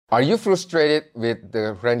Are you frustrated with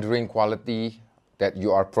the rendering quality that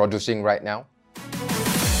you are producing right now?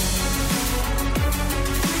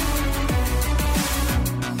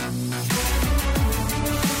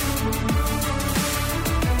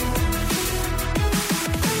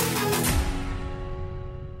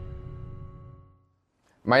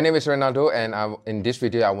 My name is Ronaldo, and in this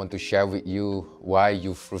video I want to share with you why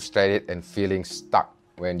you're frustrated and feeling stuck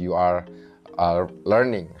when you are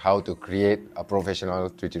learning how to create a professional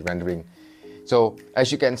 3D rendering. So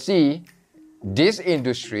as you can see, this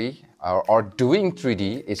industry or doing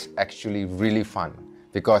 3D is actually really fun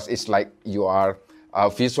because it's like you are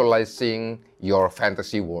visualizing your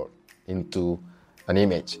fantasy world into an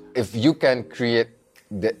image. If you can create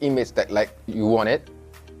the image that like you want it,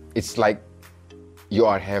 it's like you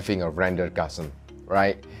are having a render custom,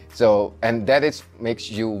 right? So, and that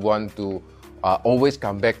makes you want to always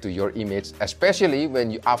come back to your image, especially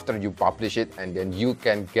when after you publish it and then you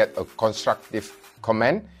can get a constructive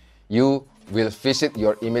comment, you will visit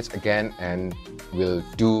your image again and will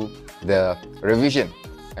do the revision,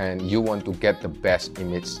 and you want to get the best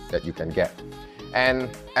image that you can get. And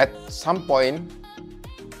at some point,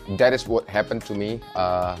 that is what happened to me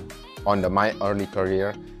on my early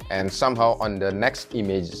career. And somehow on the next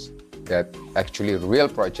images that actually real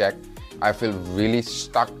project, I feel really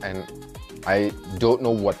stuck and I don't know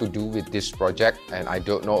what to do with this project, and I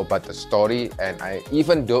don't know about the story, and I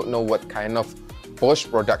even don't know what kind of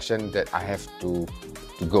post-production that I have to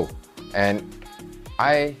go. And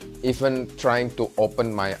I even trying to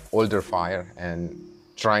open my older file and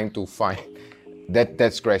trying to find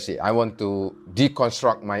that's crazy. I want to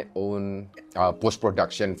deconstruct my own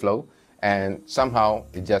post-production flow, and somehow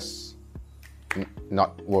it just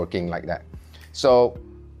not working like that. So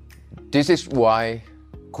this is why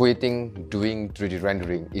quitting doing 3D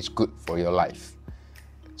rendering is good for your life.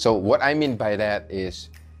 So what I mean by that is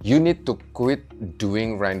you need to quit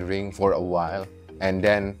doing rendering for a while, and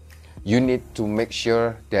then you need to make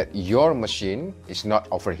sure that your machine is not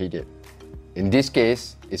overheated. In this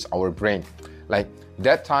case, it's our brain. Like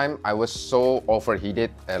that time I was so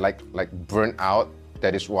overheated, like burnt out.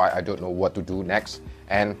 That is why I don't know what to do next.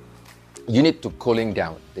 And you need to cooling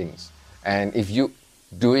down things. And if you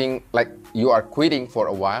doing like you are quitting for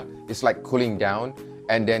a while, it's like cooling down,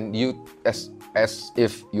 and then you as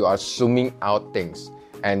if you are zooming out things,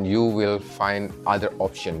 and you will find other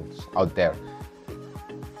options out there.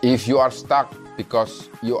 If you are stuck because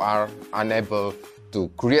you are unable to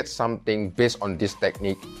create something based on this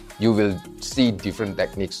technique, you will see different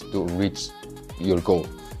techniques to reach your goal.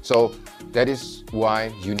 So that is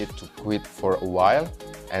why you need to quit for a while,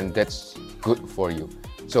 and that's good for you.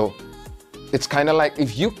 So it's kind of like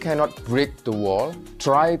if you cannot break the wall,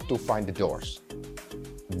 try to find the doors.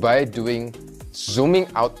 By doing zooming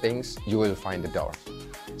out things, you will find the doors.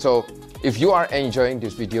 So if you are enjoying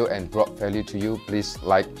this video and brought value to you, please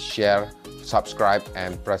like, share, subscribe,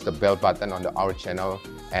 and press the bell button on our channel,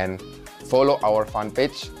 and follow our fan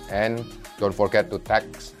page, and don't forget to tag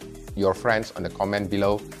your friends on the comment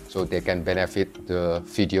below so they can benefit the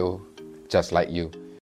video just like you.